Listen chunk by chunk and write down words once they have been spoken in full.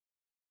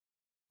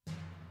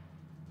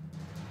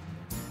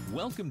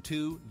Welcome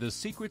to The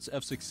Secrets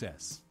of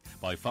Success.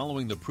 By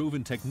following the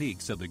proven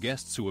techniques of the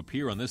guests who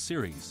appear on this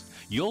series,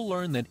 you'll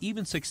learn that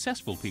even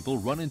successful people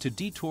run into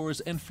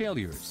detours and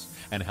failures,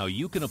 and how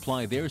you can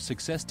apply their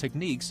success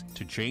techniques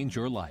to change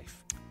your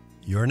life.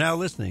 You're now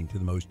listening to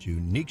the most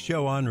unique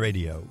show on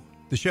radio,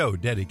 the show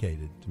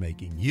dedicated to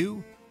making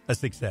you a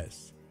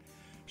success.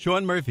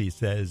 Shawn Murphy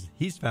says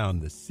he's found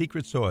the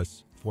secret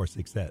sauce for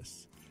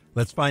success.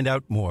 Let's find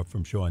out more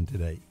from Shawn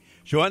today.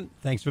 Shawn,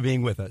 thanks for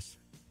being with us.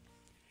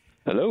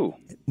 Hello.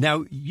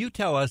 Now, you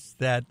tell us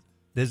that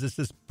there's a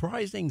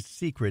surprising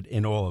secret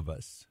in all of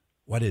us.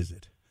 What is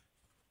it?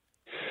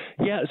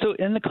 Yeah, so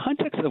in the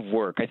context of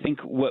work, I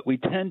think what we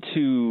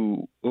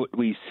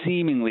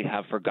seemingly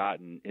have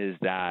forgotten is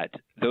that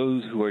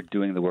those who are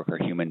doing the work are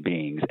human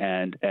beings.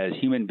 And as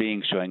human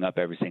beings showing up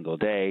every single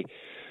day,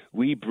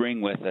 we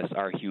bring with us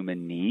our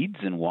human needs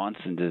and wants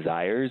and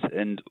desires.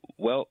 And,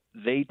 well,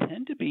 they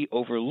tend to be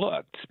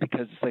overlooked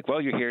because it's like, well,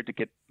 you're here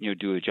to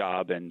do a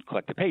job and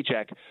collect a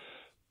paycheck.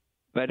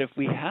 But if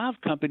we have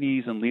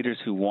companies and leaders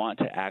who want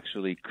to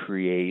actually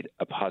create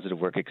a positive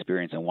work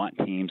experience and want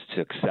teams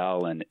to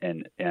excel and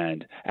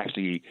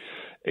actually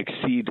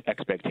exceed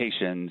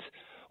expectations,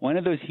 one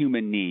of those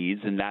human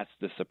needs, and that's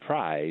the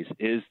surprise,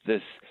 is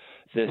this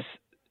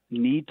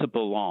need to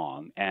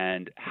belong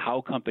and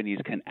how companies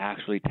can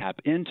actually tap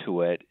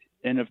into it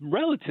in a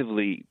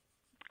relatively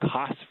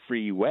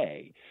cost-free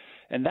way.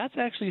 And that's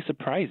actually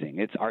surprising.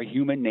 It's our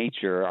human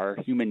nature, our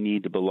human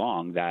need to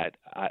belong that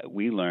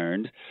we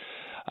learned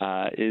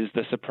is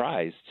the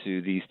surprise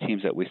to these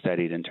teams that we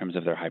studied in terms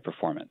of their high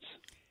performance.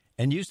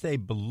 And you say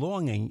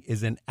belonging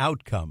is an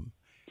outcome.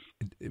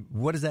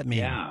 What does that mean?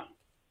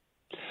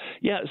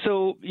 Yeah.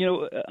 So,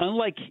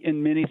 unlike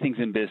in many things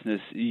in business,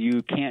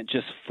 you can't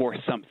just force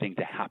something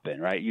to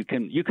happen, right? You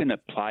can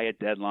apply a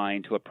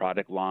deadline to a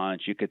product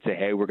launch. You could say,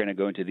 hey, we're going to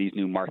go into these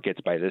new markets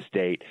by this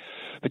date.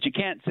 But you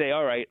can't say,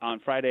 all right, on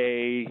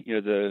Friday,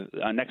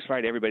 on next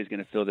Friday, everybody's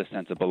going to feel this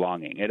sense of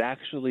belonging. It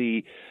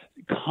actually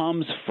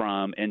comes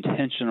from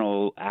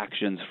intentional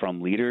actions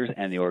from leaders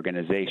and the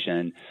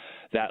organization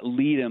that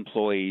lead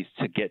employees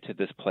to get to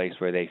this place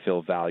where they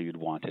feel valued,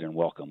 wanted, and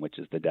welcome, which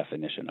is the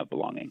definition of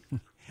belonging.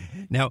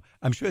 Now,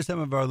 I'm sure some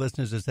of our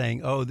listeners are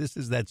saying, oh, this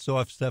is that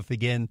soft stuff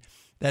again.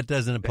 That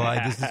doesn't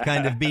apply. This is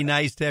kind of be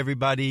nice to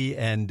everybody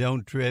and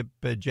don't trip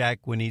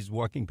Jack when he's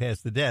walking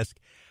past the desk.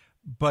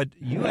 But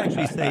you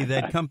actually say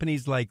that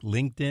companies like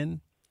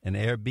LinkedIn and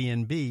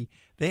Airbnb,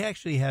 they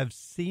actually have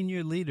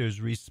senior leaders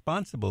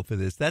responsible for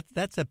this.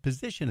 That's a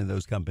position in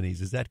those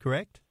companies. Is that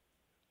correct?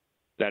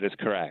 That is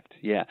correct.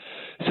 Yeah.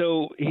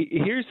 So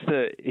here's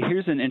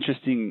an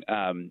interesting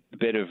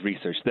bit of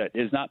research that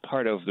is not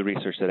part of the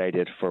research that I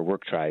did for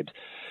Work Tribes.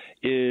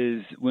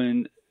 Is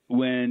when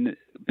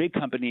big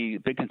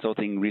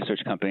consulting research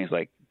companies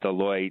like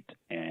Deloitte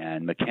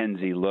and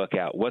McKinsey look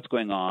at what's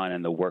going on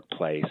in the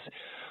workplace,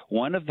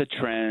 one of the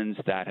trends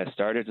that has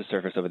started to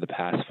surface over the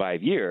past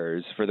 5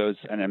 years, for those,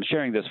 and I'm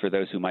sharing this for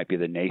those who might be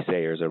the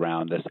naysayers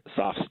around this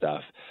soft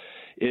stuff,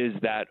 is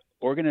that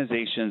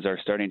organizations are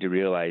starting to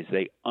realize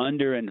they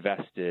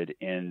underinvested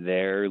in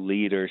their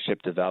leadership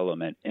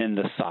development in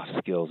the soft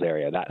skills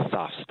area, that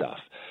soft stuff,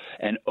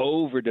 and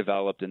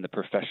overdeveloped in the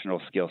professional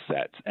skill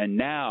sets. And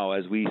now,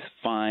 as we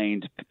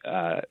find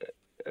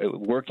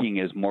working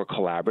is more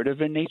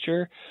collaborative in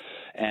nature,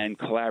 and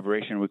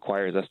collaboration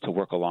requires us to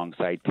work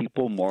alongside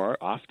people more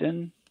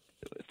often.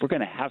 If we're going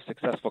to have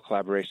successful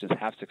collaborations,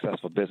 have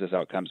successful business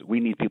outcomes,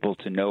 we need people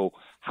to know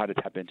how to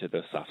tap into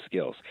those soft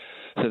skills.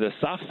 So the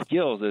soft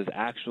skills has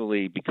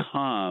actually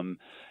become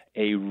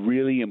a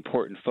really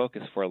important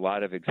focus for a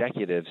lot of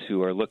executives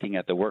who are looking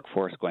at the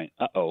workforce going,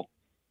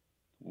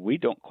 we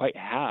don't quite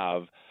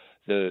have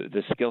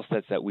the skill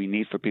sets that we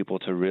need for people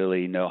to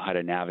really know how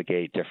to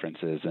navigate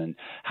differences and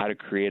how to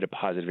create a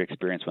positive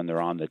experience when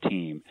they're on the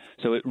team.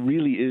 So it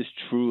really is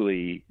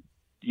truly,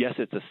 yes,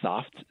 it's a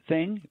soft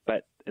thing,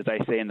 but as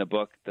I say in the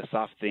book, the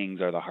soft things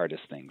are the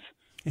hardest things.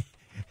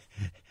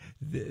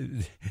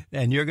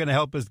 And you're going to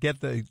help us get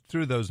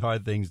through those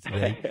hard things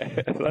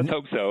today. Let's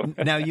hope so.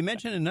 Now, you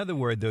mentioned another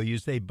word, though. You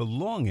say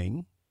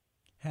belonging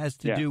has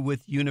to do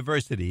with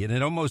university, and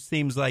it almost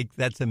seems like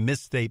that's a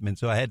misstatement,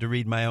 so I had to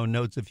read my own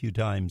notes a few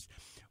times.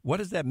 What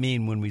does that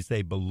mean when we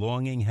say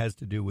belonging has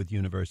to do with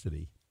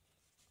university?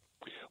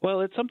 Well,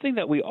 it's something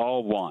that we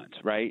all want,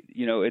 right?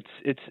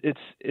 It's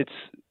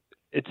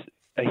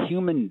a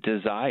human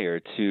desire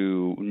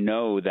to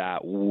know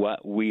that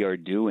what we are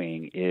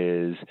doing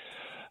is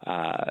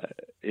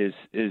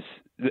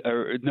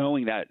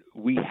knowing that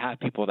we have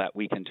people that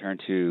we can turn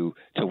to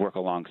work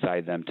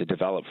alongside them, to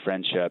develop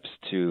friendships,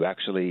 to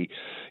actually,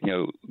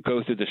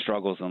 go through the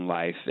struggles in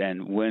life.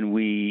 And when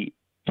we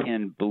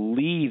can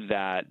believe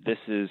that this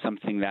is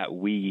something that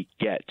we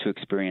get to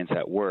experience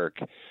at work,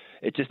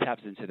 it just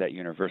taps into that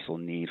universal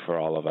need for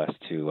all of us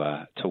to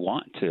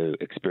want to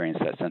experience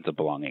that sense of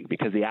belonging,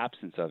 because the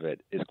absence of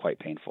it is quite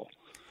painful.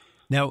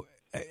 Now,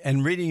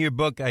 and reading your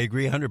book, I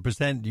agree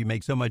 100%. You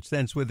make so much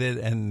sense with it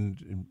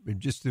and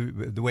just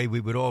the way we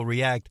would all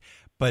react.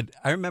 But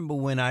I remember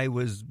when I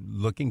was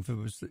looking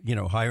for,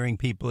 hiring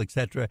people,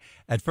 etc.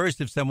 At first,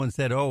 if someone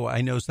said, "Oh,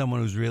 I know someone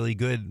who's really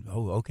good,"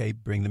 oh, okay,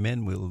 bring them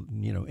in. We'll,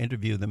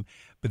 interview them.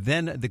 But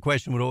then the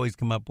question would always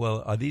come up: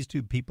 well, are these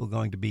two people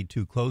going to be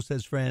too close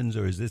as friends,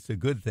 or is this a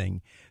good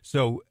thing?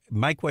 So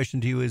my question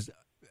to you is: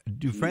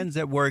 do friends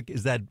at work,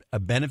 is that a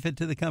benefit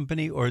to the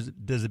company, or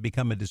does it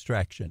become a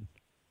distraction?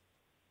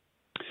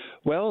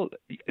 Well,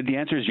 the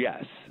answer is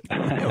yes.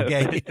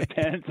 Okay. It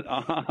depends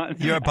on...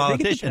 You're a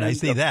politician. I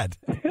see that.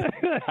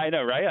 I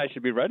know, right? I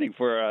should be running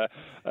for...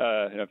 no,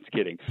 I'm just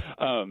kidding.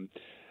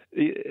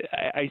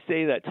 I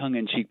say that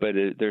tongue-in-cheek, but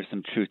there's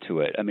some truth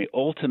to it. I mean,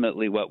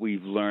 ultimately what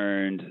we've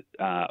learned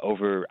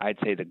over, I'd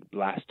say, the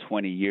last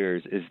 20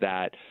 years is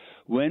that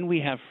when we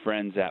have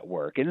friends at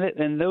work,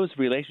 and those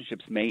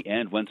relationships may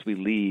end once we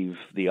leave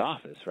the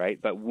office, right?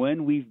 But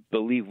when we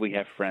believe we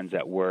have friends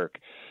at work,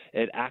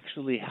 it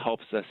actually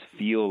helps us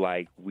feel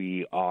like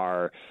we've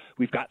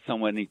got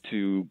someone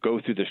to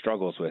go through the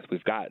struggles with.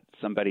 We've got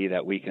somebody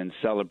that we can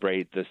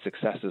celebrate the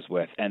successes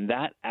with, and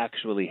that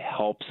actually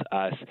helps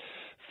us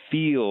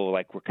feel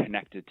like we're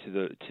connected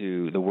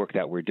to the work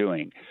that we're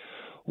doing.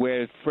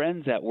 Where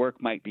friends at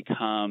work might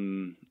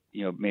become,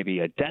 maybe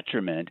a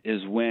detriment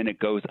is when it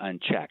goes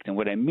unchecked. And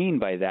what I mean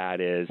by that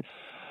is,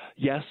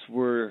 yes,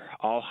 we're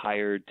all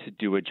hired to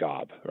do a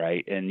job,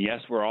 right? And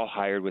yes, we're all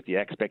hired with the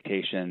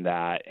expectation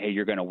that, hey,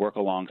 you're going to work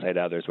alongside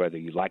others, whether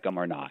you like them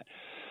or not.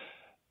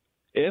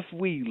 If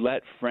we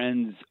let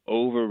friends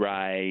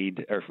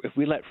override, or if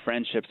we let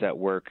friendships at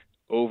work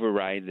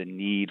override the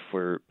need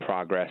for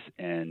progress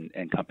and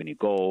company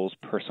goals,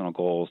 personal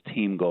goals,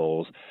 team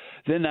goals,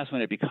 then that's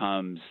when it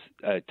becomes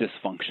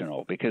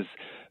dysfunctional, because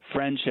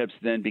friendships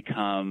then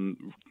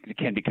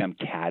can become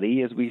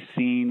catty, as we've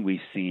seen. We've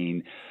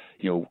seen,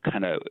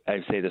 kind of,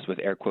 I say this with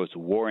air quotes,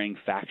 warring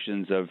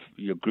factions of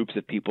groups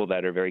of people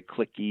that are very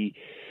cliquey.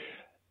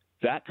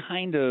 That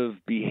kind of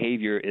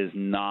behavior is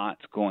not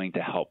going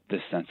to help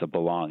this sense of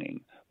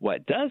belonging.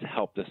 What does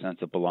help the sense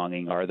of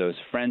belonging are those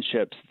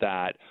friendships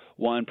that,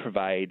 one,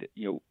 provide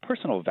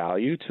personal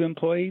value to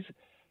employees.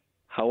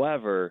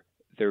 However,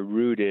 they're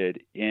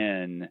rooted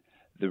in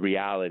the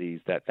realities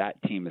that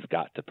team has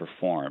got to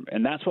perform.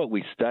 And that's what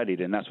we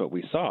studied, and that's what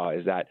we saw,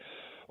 is that,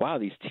 wow,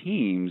 these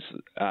teams,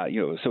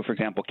 so for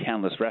example,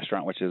 Canlis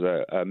Restaurant, which is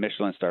a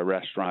Michelin star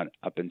restaurant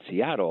up in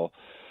Seattle,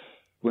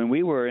 when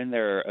we were in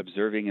there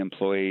observing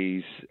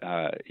employees,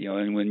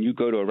 and when you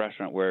go to a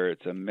restaurant where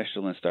it's a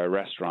Michelin star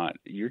restaurant,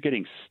 you're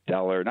getting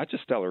stellar, not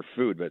just stellar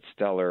food, but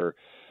stellar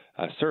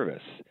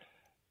service.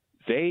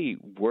 They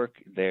work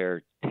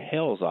their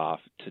tails off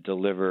to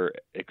deliver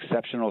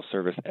exceptional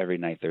service every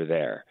night they're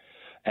there.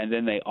 And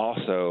then they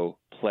also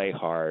play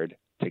hard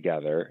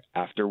together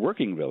after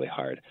working really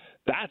hard.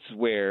 That's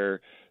where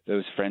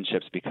those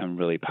friendships become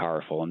really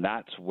powerful. And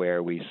that's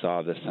where we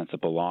saw this sense of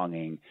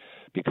belonging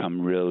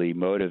become really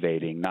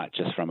motivating, not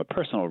just from a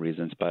personal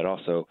reasons, but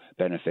also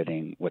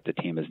benefiting what the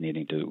team is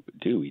needing to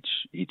do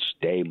each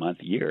day, month,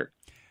 year.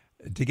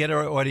 To get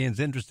our audience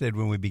interested,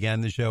 when we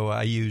began the show,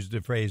 I used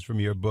a phrase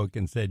from your book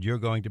and said, you're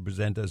going to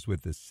present us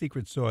with the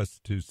secret sauce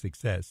to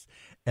success.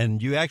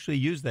 And you actually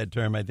used that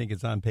term. I think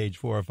it's on page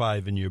 4 or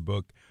 5 in your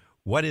book.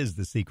 What is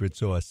the secret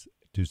sauce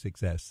to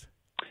success?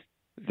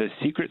 The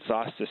secret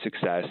sauce to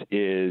success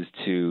is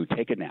to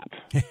take a nap.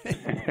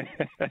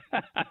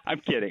 I'm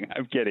kidding.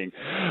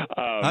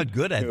 I'm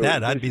good at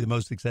that. I'd be the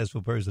most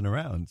successful person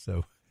around.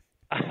 So,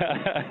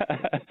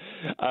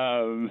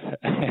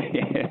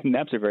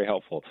 naps are very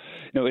helpful.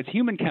 No, it's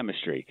human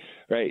chemistry,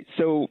 right?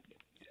 So,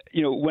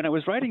 when I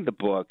was writing the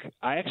book,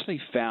 I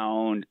actually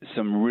found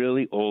some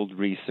really old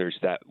research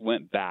that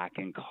went back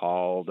and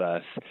called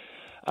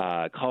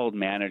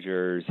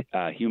managers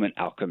human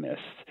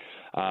alchemists.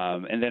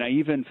 And then I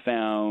even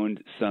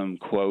found some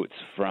quotes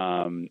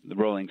from the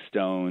Rolling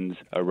Stones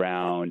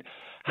around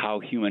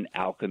how human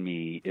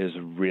alchemy is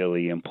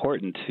really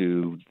important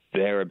to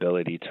their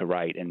ability to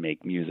write and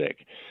make music.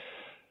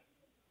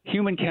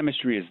 Human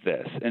chemistry is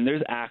this, and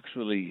there's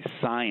actually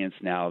science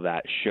now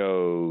that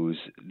shows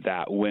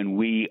that when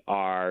we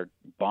are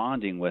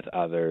bonding with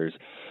others,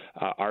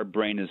 our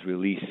brain is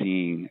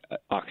releasing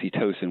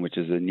oxytocin, which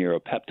is a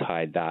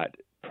neuropeptide that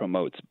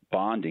promotes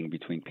bonding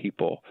between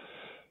people.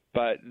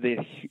 But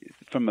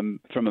from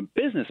a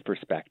business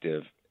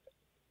perspective,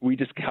 we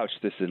just couch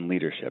this in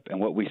leadership. And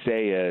what we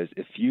say is,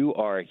 if you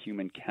are a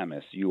human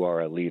chemist, you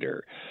are a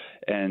leader.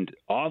 And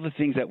all the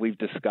things that we've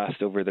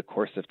discussed over the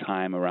course of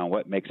time around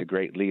what makes a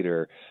great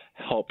leader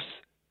helps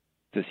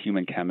this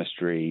human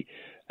chemistry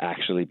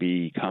actually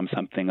become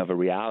something of a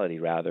reality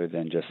rather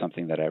than just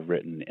something that I've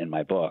written in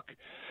my book.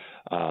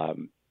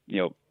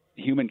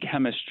 Human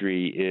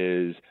chemistry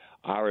is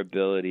our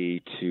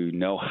ability to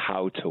know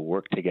how to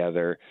work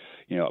together.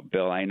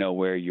 Bill, I know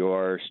where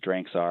your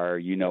strengths are,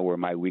 you know where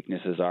my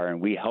weaknesses are,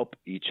 and we help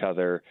each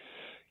other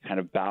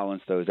kind of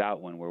balance those out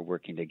when we're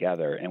working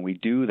together. And we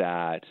do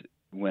that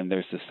when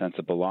there's this sense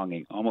of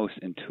belonging almost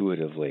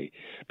intuitively,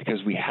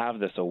 because we have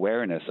this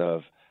awareness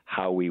of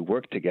how we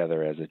work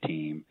together as a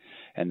team,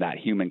 and that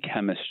human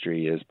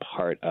chemistry is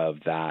part of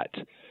that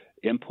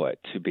input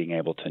to being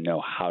able to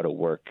know how to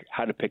work,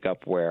 how to pick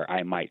up where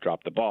I might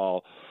drop the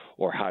ball,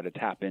 or how to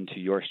tap into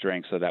your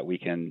strengths so that we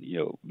can,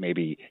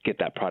 maybe get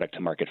that product to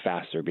market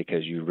faster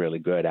because you're really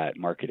good at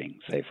marketing,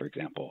 say, for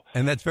example.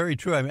 And that's very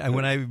true. I mean,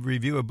 when I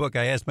review a book,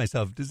 I ask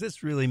myself, does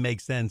this really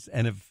make sense?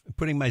 And if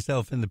putting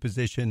myself in the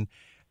position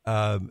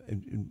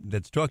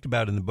that's talked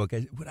about in the book,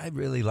 would I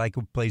really like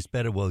a place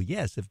better? Well,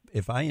 yes.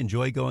 If I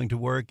enjoy going to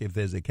work, if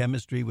there's a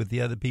chemistry with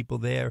the other people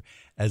there,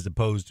 as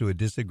opposed to a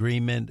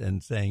disagreement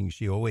and saying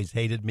she always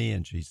hated me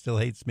and she still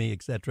hates me,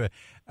 etc.,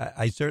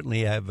 I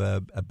certainly have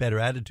a better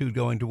attitude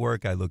going to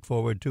work. I look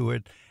forward to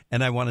it,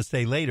 and I want to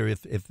stay later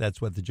if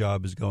that's what the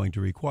job is going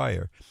to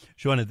require.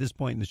 Shawn, at this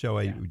point in the show,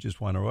 I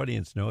just want our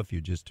audience to know, if you're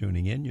just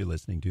tuning in, you're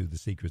listening to The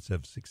Secrets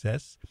of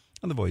Success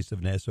on the voice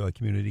of Nassau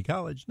Community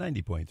College,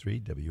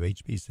 90.3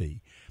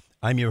 WHPC.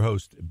 I'm your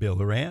host, Bill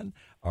Horan.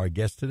 Our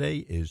guest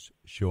today is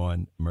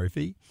Shawn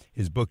Murphy.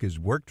 His book is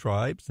Work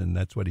Tribes, and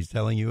that's what he's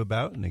telling you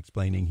about and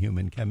explaining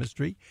human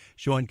chemistry.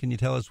 Shawn, can you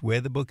tell us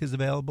where the book is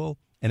available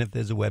and if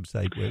there's a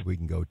website where we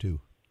can go to?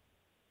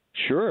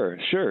 Sure.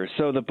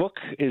 So the book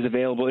is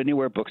available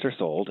anywhere books are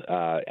sold,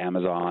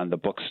 Amazon, the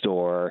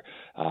bookstore.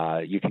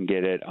 You can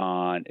get it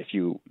on, if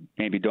you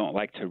maybe don't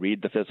like to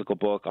read the physical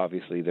book,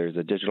 obviously there's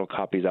a digital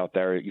copies out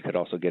there. You could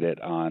also get it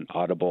on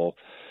Audible.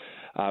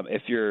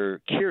 If you're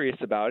curious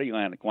about it, you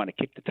want to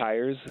kick the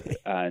tires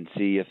and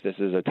see if this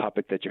is a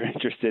topic that you're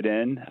interested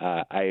in,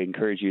 I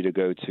encourage you to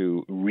go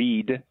to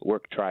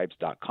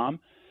readworktribes.com.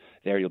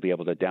 There you'll be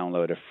able to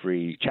download a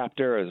free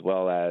chapter as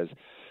well as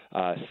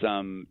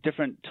some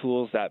different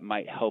tools that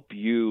might help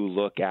you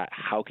look at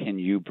how can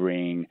you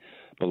bring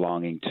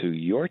belonging to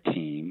your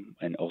team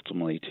and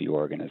ultimately to your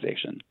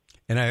organization.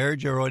 And I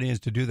urge our audience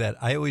to do that.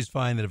 I always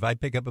find that if I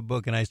pick up a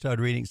book and I start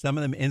reading, some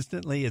of them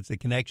instantly, it's a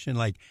connection,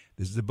 like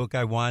this is a book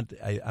I want.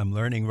 I'm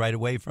learning right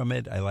away from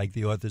it. I like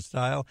the author's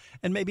style,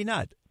 and maybe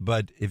not.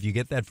 But if you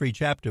get that free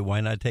chapter,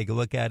 why not take a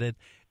look at it?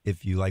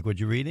 If you like what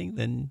you're reading,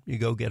 then you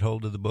go get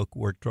hold of the book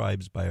Work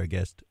Tribes by our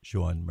guest,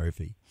 Shawn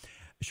Murphy.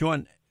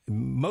 Shawn,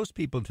 most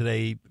people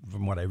today,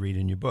 from what I read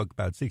in your book,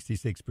 about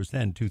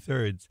 66%,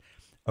 two-thirds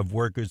of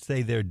workers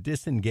say they're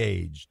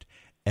disengaged.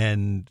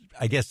 And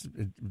I guess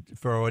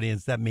for our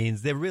audience, that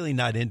means they're really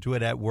not into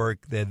it at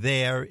work. They're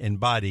there in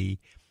body,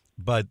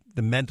 but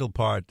the mental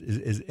part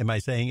is am I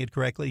saying it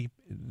correctly?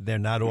 They're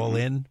not all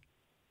in?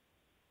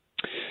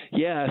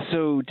 Yeah,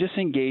 so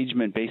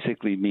disengagement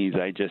basically means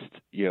I just,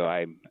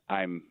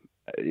 I'm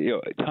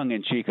tongue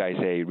in cheek, I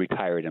say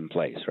retired in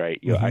place, right?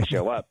 I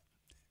show up.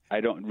 I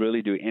don't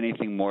really do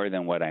anything more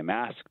than what I'm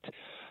asked.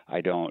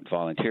 I don't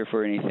volunteer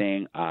for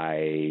anything.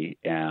 I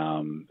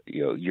am,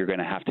 you're going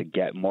to have to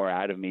get more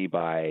out of me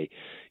by,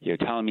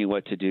 telling me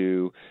what to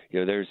do.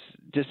 There's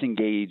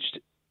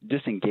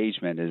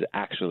disengagement is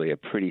actually a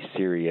pretty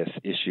serious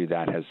issue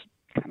that has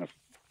kind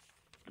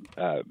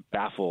of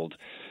baffled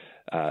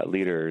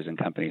leaders and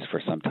companies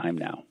for some time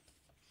now.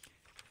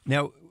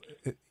 Now,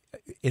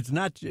 it's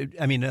not,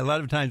 I mean, a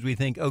lot of times we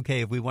think,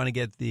 okay, if we want to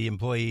get the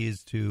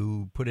employees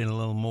to put in a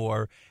little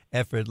more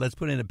effort, let's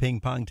put in a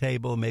ping pong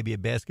table, maybe a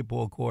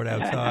basketball court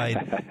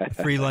outside,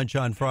 free lunch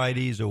on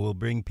Fridays, or we'll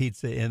bring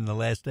pizza in the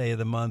last day of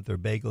the month or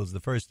bagels the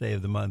first day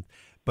of the month.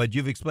 But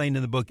you've explained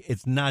in the book,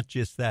 it's not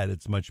just that,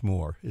 it's much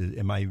more.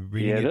 Am I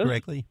reading it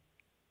correctly?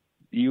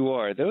 You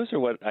are. Those are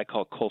what I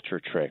call culture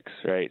tricks,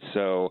 right?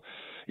 So,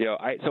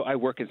 I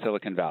work in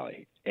Silicon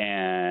Valley,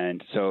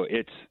 and so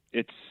it's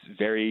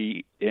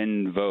very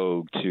in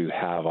vogue to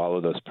have all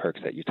of those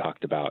perks that you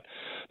talked about.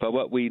 But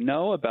what we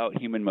know about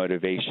human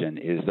motivation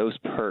is those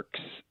perks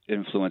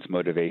influence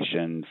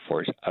motivation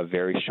for a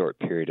very short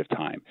period of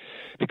time,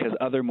 because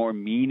other more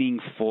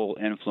meaningful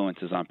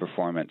influences on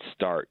performance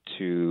start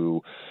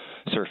to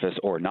surface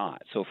or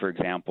not. So, for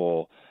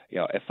example,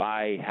 if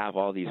I have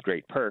all these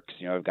great perks,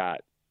 I've got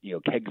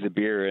kegs of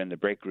beer in the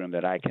break room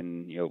that I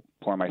can,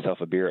 pour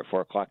myself a beer at 4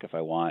 o'clock if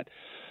I want.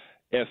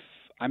 If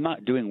I'm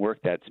not doing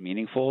work that's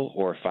meaningful,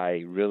 or if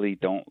I really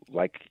don't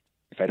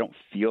if I don't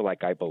feel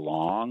like I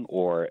belong,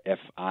 or if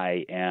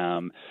I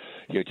am,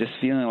 just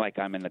feeling like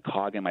I'm in the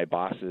cog in my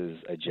boss's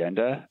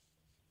agenda,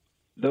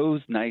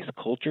 those nice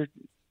culture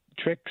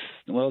tricks,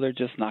 well, they're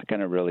just not going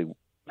to really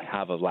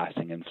have a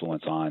lasting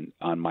influence on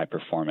my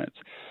performance.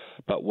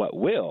 But what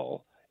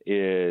will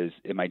is,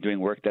 am I doing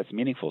work that's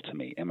meaningful to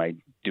me? Am I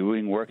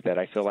doing work that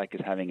I feel like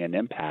is having an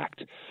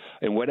impact,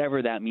 and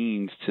whatever that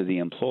means to the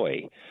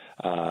employee?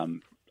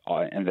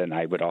 And then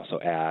I would also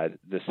add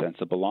the sense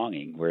of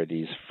belonging, where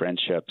these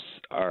friendships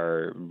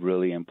are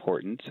really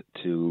important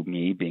to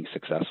me being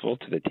successful,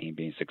 to the team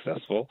being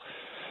successful,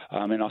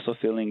 and also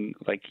feeling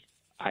like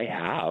I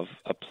have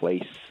a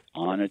place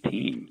on a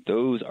team.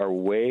 Those are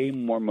way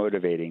more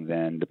motivating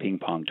than the ping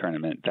pong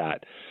tournament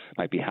that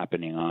might be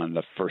happening on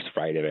the first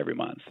Friday of every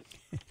month.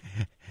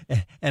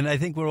 And I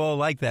think we're all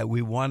like that.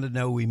 We want to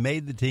know we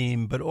made the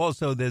team, but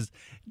also there's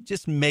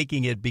just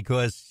making it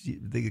because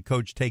the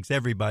coach takes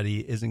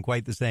everybody isn't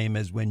quite the same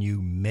as when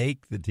you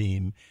make the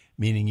team,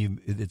 meaning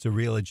it's a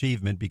real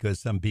achievement because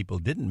some people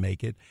didn't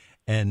make it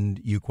and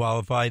you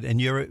qualified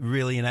and you're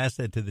really an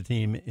asset to the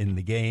team in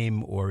the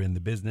game or in the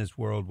business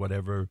world,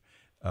 whatever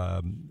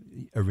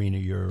arena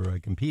you're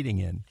competing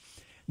in.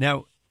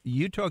 Now,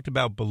 you talked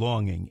about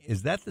belonging.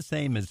 Is that the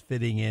same as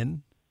fitting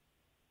in?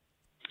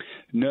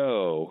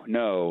 No.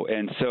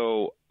 And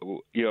so,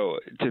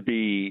 to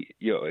be,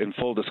 in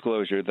full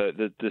disclosure,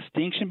 the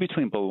distinction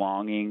between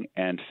belonging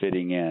and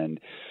fitting in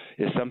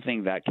is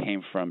something that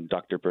came from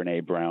Dr.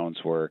 Brene Brown's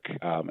work.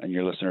 And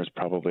your listeners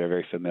probably are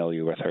very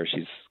familiar with her.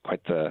 She's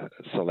quite the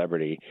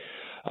celebrity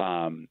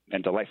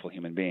and delightful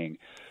human being.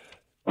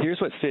 Here's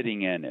what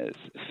fitting in is.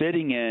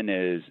 Fitting in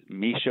is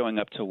me showing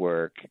up to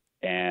work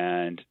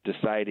and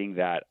deciding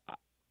that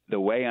the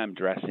way I'm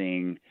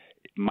dressing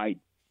might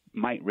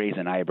raise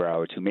an eyebrow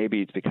or two.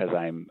 Maybe it's because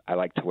I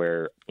like to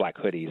wear black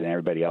hoodies and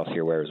everybody else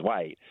here wears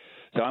white.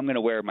 So I'm going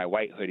to wear my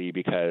white hoodie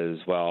because,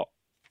 well,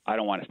 I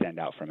don't want to stand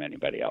out from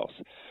anybody else.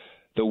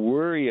 The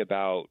worry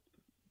about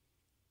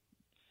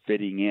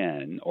fitting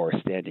in or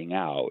standing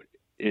out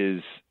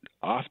is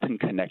often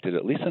connected,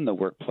 at least in the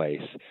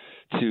workplace,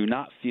 to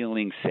not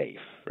feeling safe,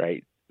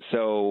 right?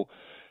 So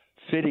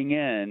fitting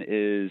in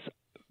is,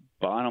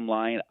 bottom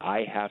line,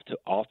 I have to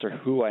alter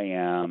who I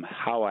am,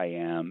 how I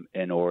am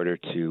in order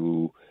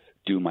to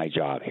do my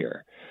job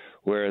here.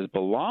 Whereas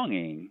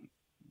belonging,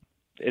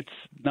 it's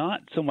not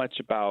so much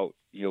about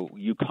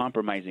you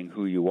compromising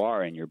who you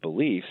are and your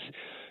beliefs,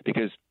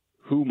 because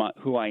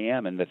who I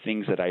am and the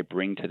things that I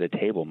bring to the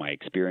table, my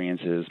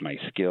experiences, my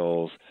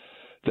skills,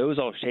 those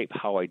all shape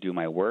how I do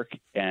my work.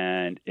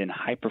 And in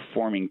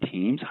high-performing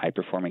teams,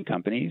 high-performing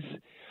companies,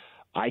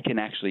 I can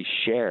actually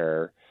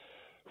share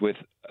with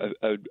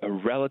a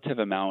relative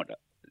amount,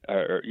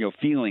 or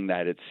feeling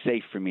that it's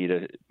safe for me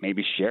to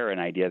maybe share an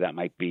idea that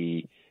might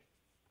be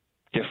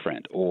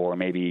different, or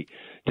maybe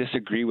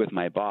disagree with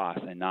my boss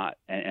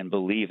and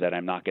believe that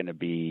I'm not going to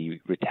be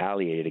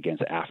retaliated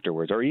against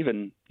afterwards, or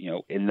even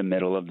in the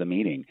middle of the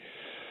meeting.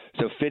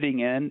 So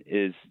fitting in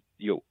is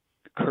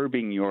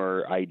curbing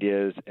your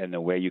ideas and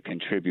the way you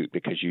contribute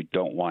because you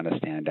don't want to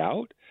stand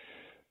out.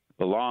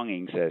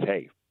 Belonging says,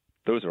 hey,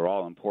 those are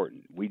all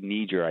important. We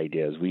need your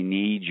ideas. We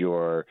need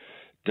your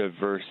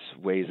diverse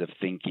ways of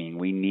thinking.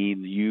 We need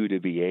you to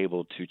be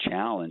able to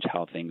challenge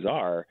how things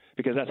are,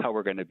 because that's how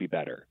we're going to be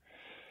better.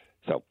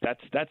 So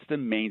that's the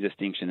main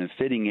distinction. And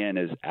fitting in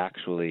is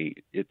actually,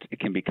 it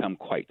can become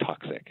quite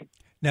toxic.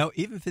 Now,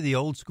 even for the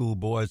old school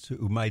boss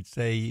who might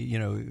say,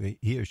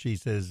 he or she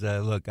says,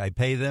 look, I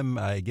pay them,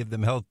 I give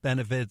them health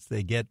benefits,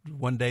 they get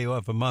one day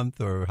off a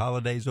month or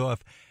holidays off,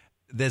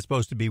 they're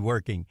supposed to be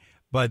working.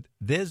 But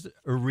there's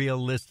a real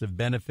list of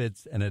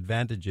benefits and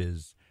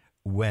advantages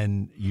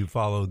when you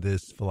follow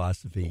this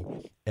philosophy.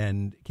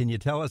 And can you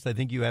tell us, I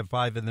think you have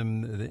 5 of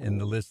them in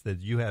the list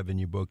that you have in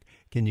your book.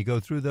 Can you go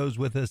through those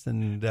with us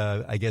and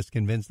I guess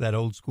convince that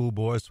old school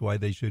boss why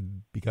they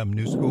should become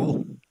new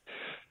school?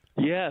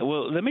 Yeah,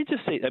 well, let me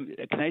just say,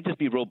 can I just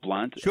be real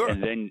blunt? Sure.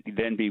 And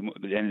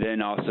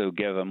then also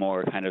give a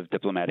more kind of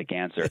diplomatic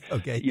answer.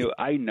 Okay.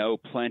 I know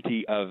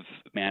plenty of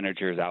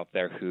managers out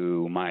there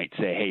who might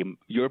say, hey,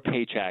 your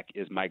paycheck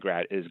is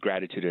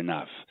gratitude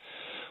enough.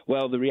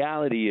 Well, the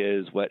reality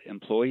is what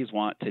employees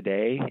want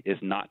today is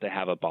not to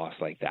have a boss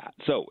like that.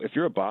 So if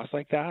you're a boss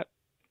like that,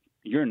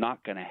 you're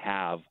not going to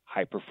have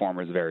high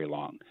performers very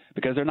long,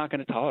 because they're not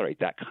going to tolerate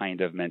that kind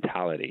of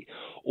mentality.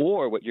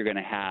 Or what you're going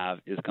to have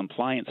is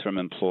compliance from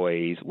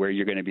employees, where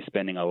you're going to be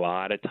spending a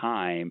lot of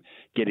time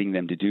getting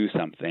them to do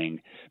something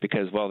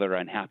because, well, they're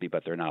unhappy,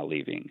 but they're not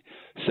leaving.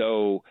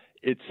 So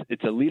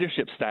it's a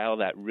leadership style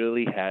that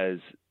really has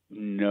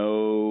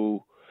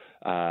no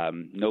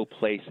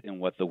place in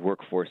what the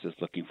workforce is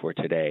looking for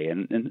today.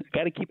 And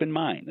got to keep in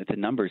mind, it's a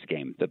numbers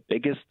game. The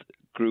biggest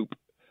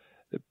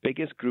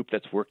group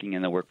that's working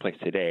in the workplace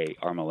today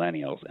are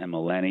millennials, and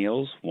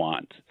millennials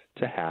want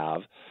to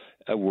have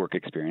a work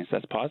experience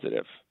that's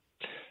positive.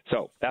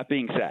 So that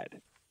being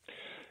said,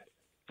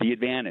 the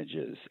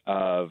advantages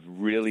of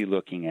really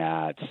looking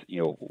at,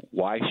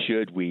 why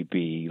should we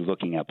be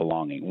looking at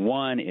belonging?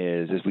 One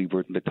is, as we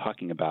were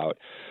talking about,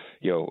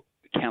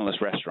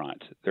 Canlis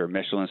Restaurant. They're a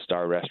Michelin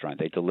star restaurant.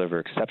 They deliver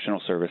exceptional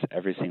service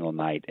every single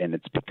night, and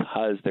it's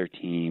because their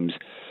teams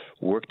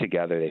work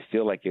together. They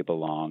feel like they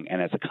belong,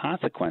 and as a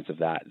consequence of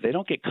that, they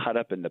don't get caught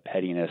up in the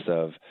pettiness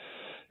of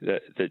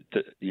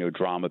the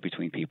drama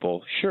between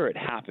people. Sure, it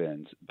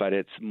happens, but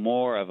it's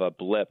more of a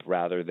blip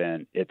rather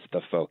than it's the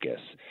focus.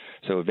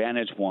 So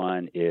advantage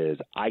one is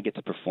I get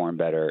to perform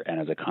better, and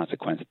as a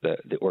consequence,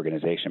 the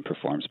organization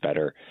performs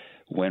better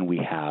when we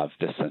have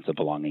this sense of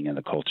belonging in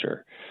the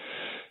culture.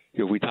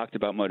 We talked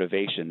about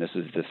motivation. This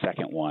is the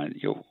second one.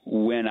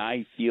 When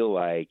I feel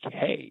like,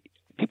 hey,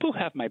 people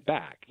have my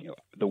back.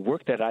 The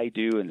work that I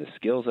do and the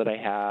skills that I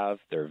have,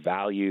 they're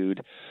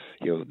valued.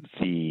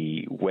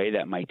 The way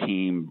that my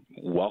team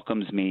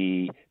welcomes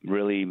me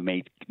really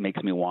makes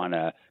me want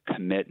to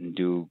commit and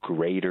do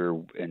greater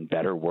and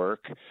better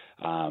work.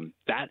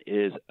 That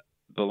is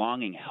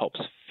belonging helps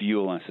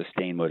fuel and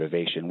sustain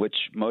motivation, which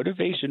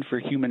motivation for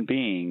human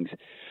beings,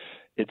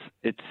 it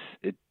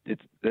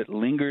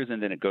lingers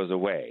and then it goes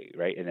away,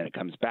 right? And then it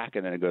comes back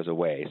and then it goes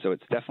away. So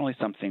it's definitely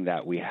something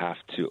that we have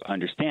to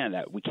understand,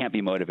 that we can't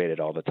be motivated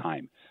all the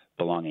time.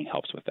 Belonging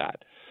helps with that.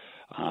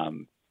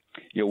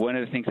 One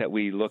of the things that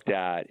we looked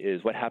at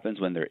is what happens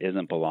when there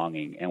isn't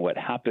belonging. And what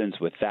happens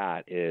with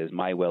that is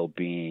my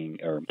well-being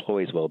or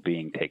employees'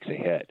 well-being takes a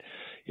hit.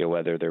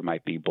 Whether there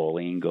might be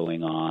bullying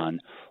going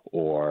on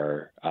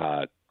or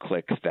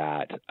cliques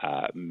that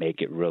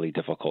make it really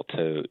difficult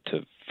to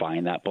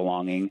find that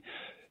belonging.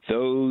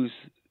 Those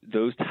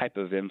type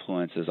of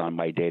influences on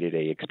my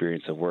day-to-day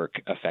experience of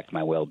work affect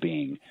my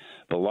well-being.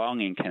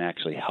 Belonging can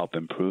actually help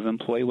improve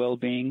employee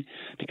well-being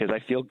because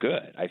I feel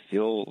good. I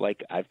feel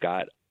like I've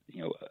got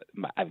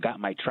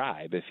my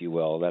tribe, if you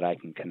will, that I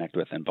can connect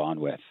with and bond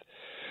with.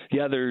 The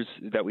others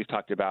that we've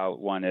talked about,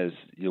 one is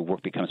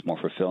work becomes more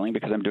fulfilling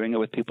because I'm doing it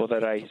with people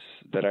that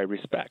I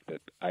respect,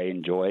 that I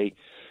enjoy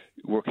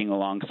working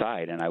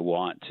alongside, and I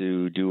want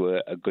to do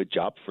a good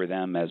job for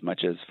them as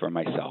much as for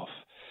myself.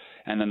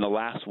 And then the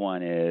last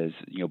one is,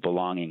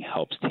 belonging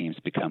helps teams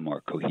become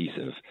more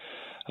cohesive.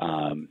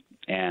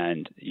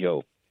 And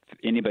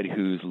anybody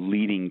who's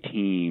leading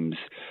teams,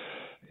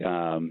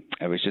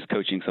 I was just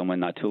coaching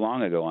someone not too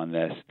long ago on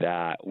this,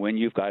 that when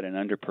you've got an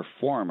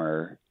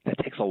underperformer, that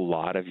takes a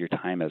lot of your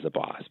time as a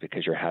boss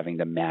because you're having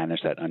to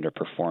manage that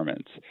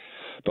underperformance.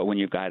 But when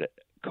you've got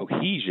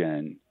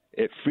cohesion,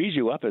 it frees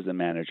you up as a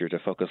manager to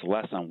focus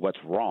less on what's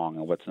wrong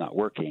and what's not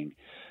working.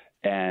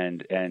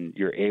 And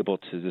you're able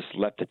to just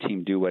let the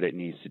team do what it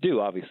needs to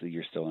do. Obviously,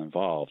 you're still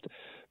involved,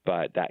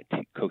 but that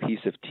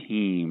cohesive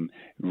team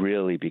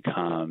really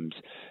becomes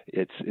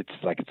it's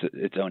like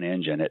its own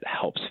engine. It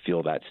helps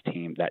fuel that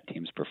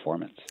team's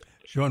performance.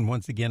 Shawn,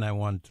 once again, I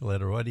want to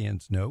let our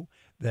audience know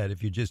that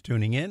if you're just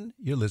tuning in,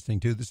 you're listening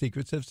to The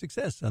Secrets of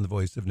Success on the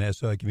voice of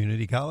Nassau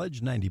Community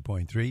College,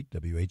 90.3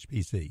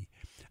 WHPC.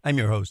 I'm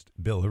your host,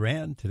 Bill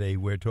Horan. Today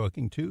we're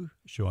talking to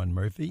Shawn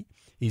Murphy.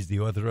 He's the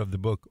author of the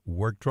book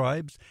Work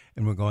Tribes,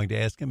 and we're going to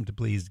ask him to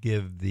please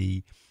give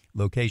the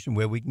location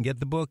where we can get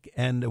the book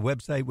and a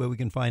website where we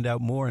can find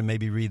out more and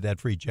maybe read that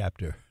free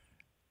chapter.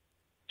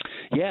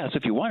 Yeah, so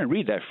if you want to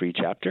read that free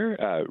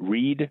chapter,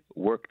 read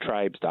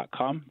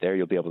worktribes.com. There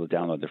you'll be able to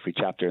download the free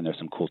chapter, and there's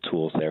some cool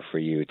tools there for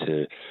you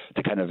to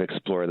kind of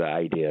explore the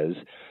ideas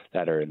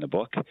that are in the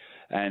book.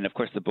 And, of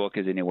course, the book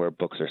is anywhere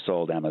books are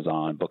sold,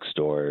 Amazon,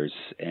 bookstores,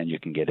 and you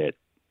can get it.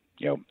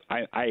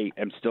 I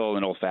am still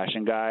an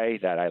old-fashioned guy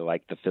that I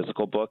like the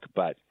physical book,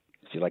 but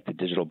if you like the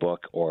digital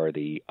book or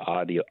the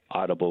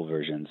audible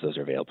versions, those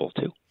are available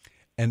too.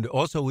 And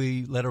also,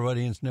 we let our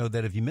audience know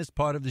that if you miss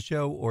part of the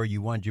show or you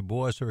want your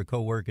boss or a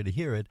coworker to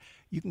hear it,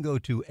 you can go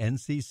to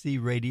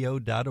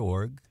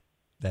nccradio.org.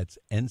 That's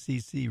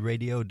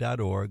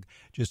nccradio.org.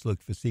 Just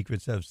look for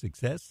Secrets of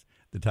Success.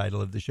 The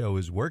title of the show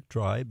is Work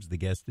Tribes. The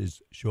guest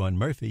is Shawn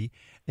Murphy.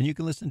 And you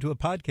can listen to a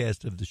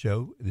podcast of the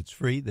show. It's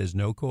free. There's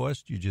no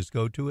cost. You just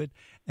go to it,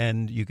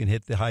 and you can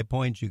hit the high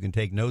points. You can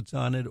take notes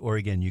on it. Or,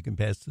 again, you can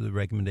pass the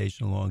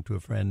recommendation along to a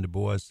friend, a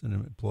boss, an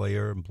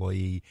employer,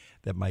 employee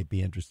that might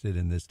be interested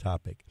in this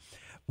topic.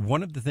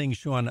 One of the things,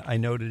 Shawn, I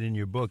noted in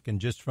your book,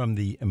 and just from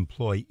the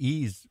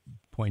employee's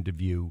point of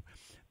view,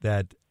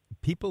 that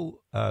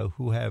people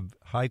who have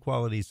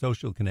high-quality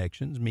social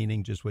connections,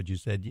 meaning just what you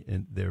said,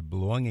 they're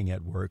belonging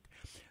at work,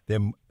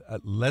 they're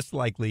less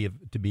likely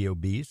to be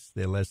obese,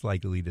 they're less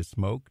likely to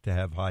smoke, to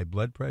have high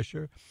blood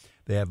pressure,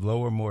 they have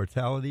lower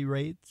mortality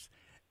rates,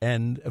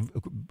 and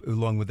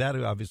along with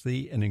that,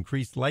 obviously, an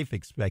increased life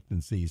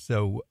expectancy.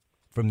 So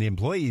from the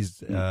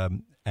employee's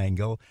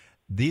angle,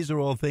 these are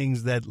all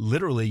things that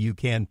literally you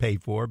can pay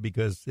for,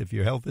 because if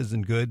your health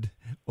isn't good,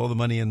 all the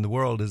money in the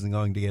world isn't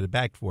going to get it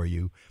back for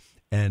you.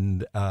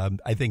 And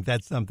I think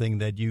that's something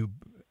that you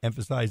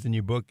emphasize in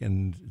your book,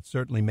 and it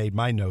certainly made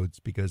my notes,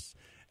 because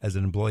as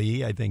an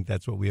employee, I think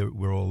that's what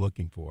we're all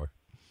looking for.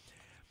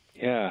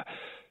 Yeah.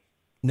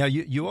 Now,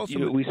 you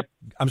also...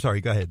 I'm sorry,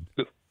 go ahead.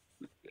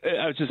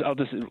 I'll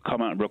just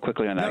comment real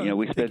quickly on that. No,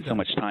 we spend so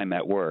much time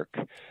at work,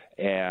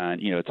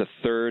 and, it's a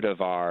third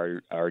of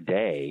our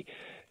day.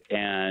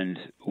 And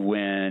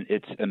when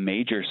it's a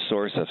major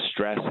source of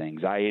stress,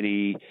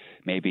 anxiety,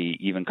 maybe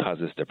even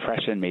causes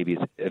depression, maybe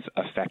it's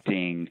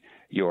affecting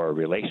your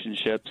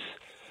relationships.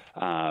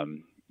 I've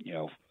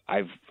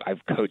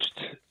coached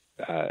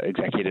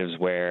executives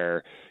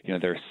where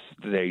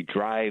they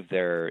drive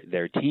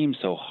their team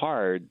so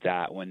hard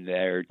that when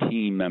their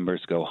team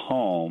members go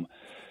home,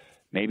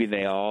 maybe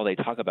they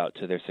talk about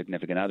to their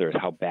significant others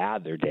how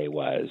bad their day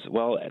was.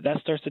 Well,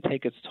 that starts to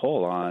take its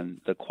toll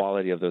on the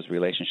quality of those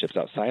relationships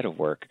outside of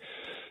work.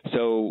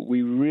 So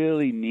we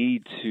really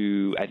need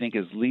to, I think,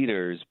 as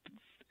leaders,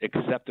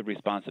 accept the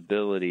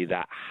responsibility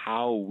that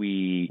how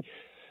we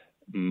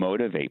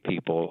motivate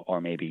people,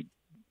 or maybe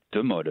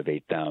to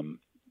motivate them,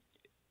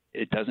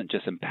 it doesn't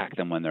just impact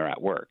them when they're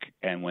at work.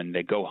 And when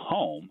they go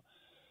home,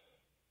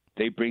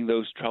 they bring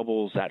those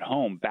troubles at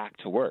home back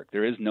to work.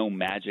 There is no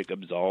magic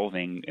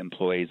absolving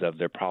employees of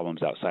their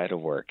problems outside of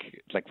work,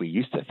 like we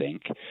used to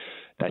think.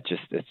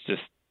 It's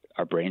just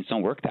our brains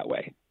don't work that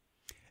way.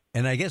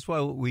 And I guess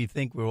while we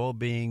think we're all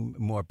being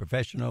more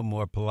professional,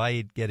 more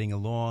polite, getting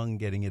along,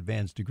 getting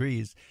advanced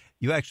degrees,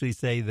 you actually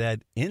say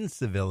that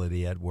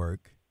incivility at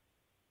work,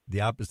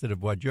 the opposite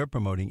of what you're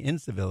promoting,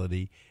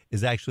 incivility,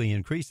 is actually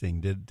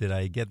increasing. Did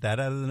I get that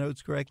out of the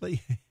notes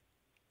correctly?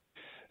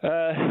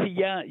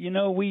 Yeah,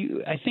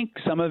 I think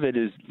some of it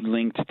is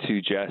linked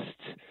to just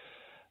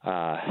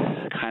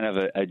kind of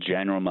a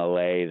general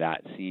malaise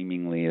that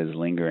seemingly is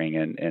lingering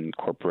in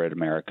corporate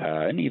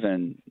America, and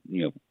even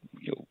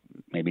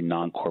maybe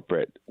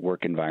non-corporate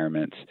work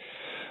environments,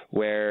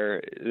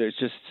 where there's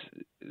just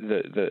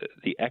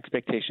the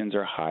expectations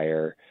are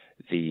higher,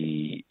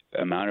 the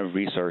amount of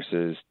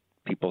resources,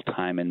 people,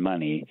 time, and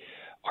money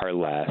are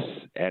less,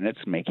 and it's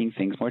making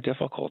things more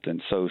difficult.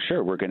 And so,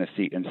 sure, we're going to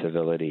see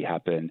incivility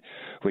happen,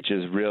 which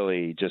is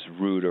really just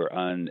rude or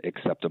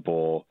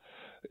unacceptable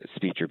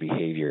speech or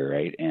behavior,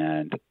 right?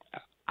 And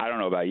I don't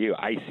know about you,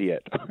 I see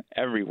it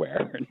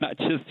everywhere, not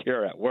just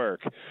here at work.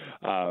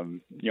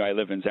 I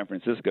live in San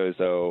Francisco,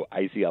 so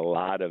I see a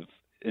lot of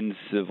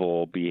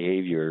incivil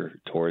behavior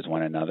towards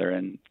one another,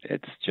 and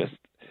it's just,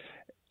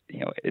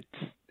 it's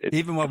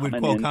even what we'd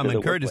call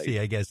common courtesy,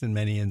 I guess, in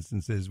many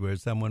instances, where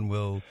someone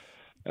will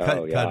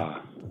cut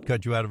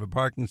you out of a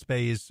parking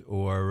space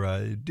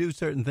or do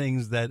certain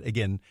things that,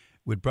 again,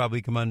 would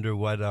probably come under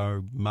what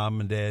our mom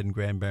and dad and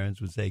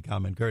grandparents would say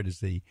common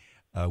courtesy.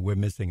 We're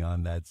missing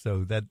on that.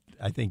 So that,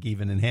 I think,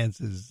 even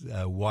enhances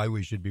why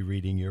we should be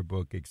reading your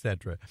book,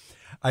 etc.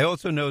 I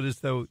also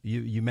noticed, though,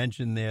 you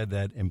mentioned there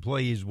that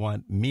employees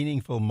want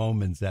meaningful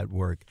moments at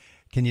work.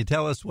 Can you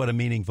tell us what a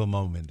meaningful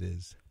moment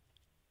is?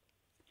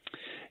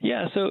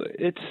 Yeah, so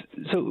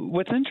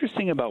what's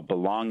interesting about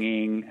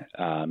belonging,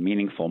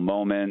 meaningful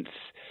moments,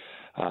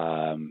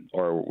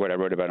 or what I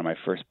wrote about in my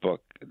first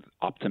book,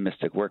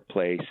 Optimistic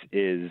Workplace,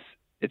 is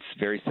it's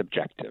very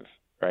subjective,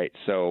 right?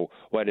 So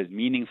what is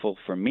meaningful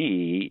for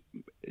me,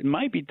 it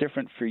might be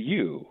different for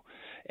you.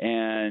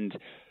 And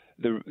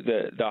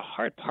the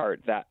hard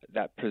part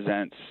that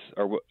presents,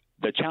 or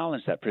the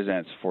challenge that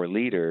presents for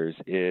leaders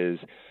is,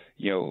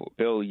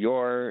 Bill,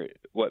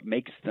 what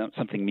makes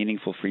something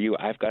meaningful for you,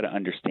 I've got to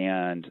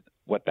understand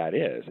what that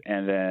is.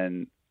 And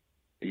then,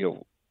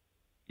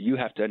 you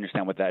have to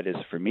understand what that is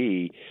for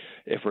me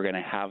if we're going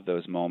to have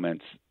those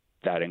moments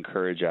that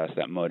encourage us,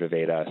 that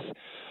motivate us.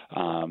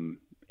 And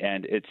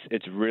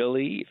it's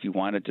really, if you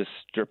want to just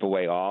strip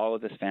away all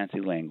of this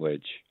fancy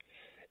language,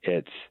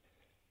 it's,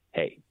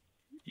 hey,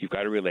 you've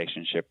got a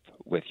relationship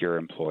with your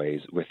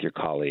employees, with your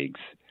colleagues.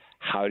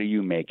 How do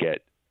you make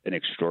it an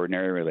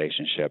extraordinary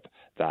relationship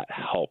that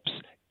helps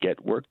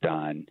get work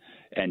done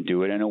and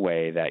do it in a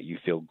way that you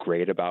feel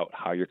great about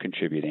how you're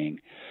contributing?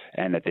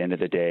 And at the end of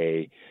the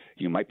day,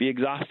 you might be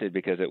exhausted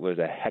because it was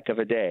a heck of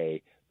a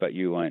day, but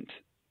you went,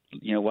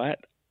 you know what?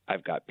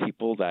 I've got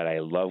people that I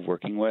love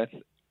working with.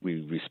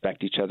 We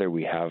respect each other.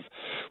 We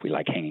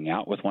like hanging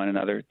out with one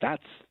another.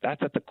 That's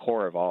at the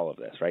core of all of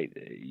this, right?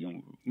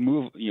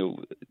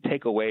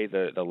 Take away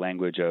the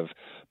language of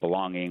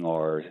belonging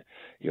or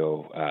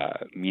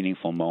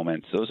meaningful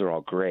moments. Those are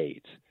all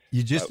great.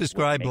 You just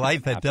described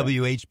life at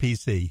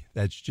WHPC.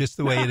 That's just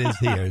the way it is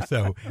here.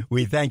 So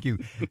we thank you.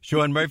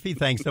 Shawn Murphy,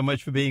 thanks so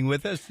much for being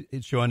with us.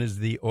 Shawn is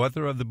the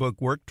author of the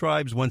book Work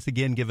Tribes. Once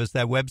again, give us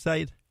that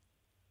website.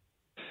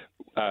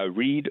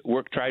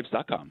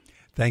 Readworktribes.com.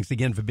 Thanks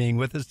again for being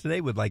with us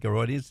today. We'd like our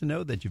audience to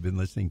know that you've been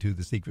listening to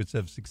The Secrets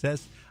of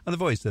Success on the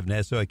voice of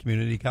Nassau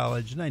Community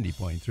College,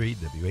 90.3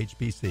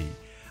 WHPC.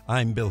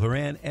 I'm Bill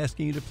Horan,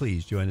 asking you to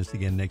please join us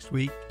again next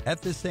week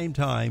at the same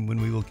time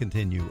when we will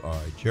continue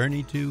our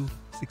journey to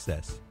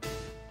success.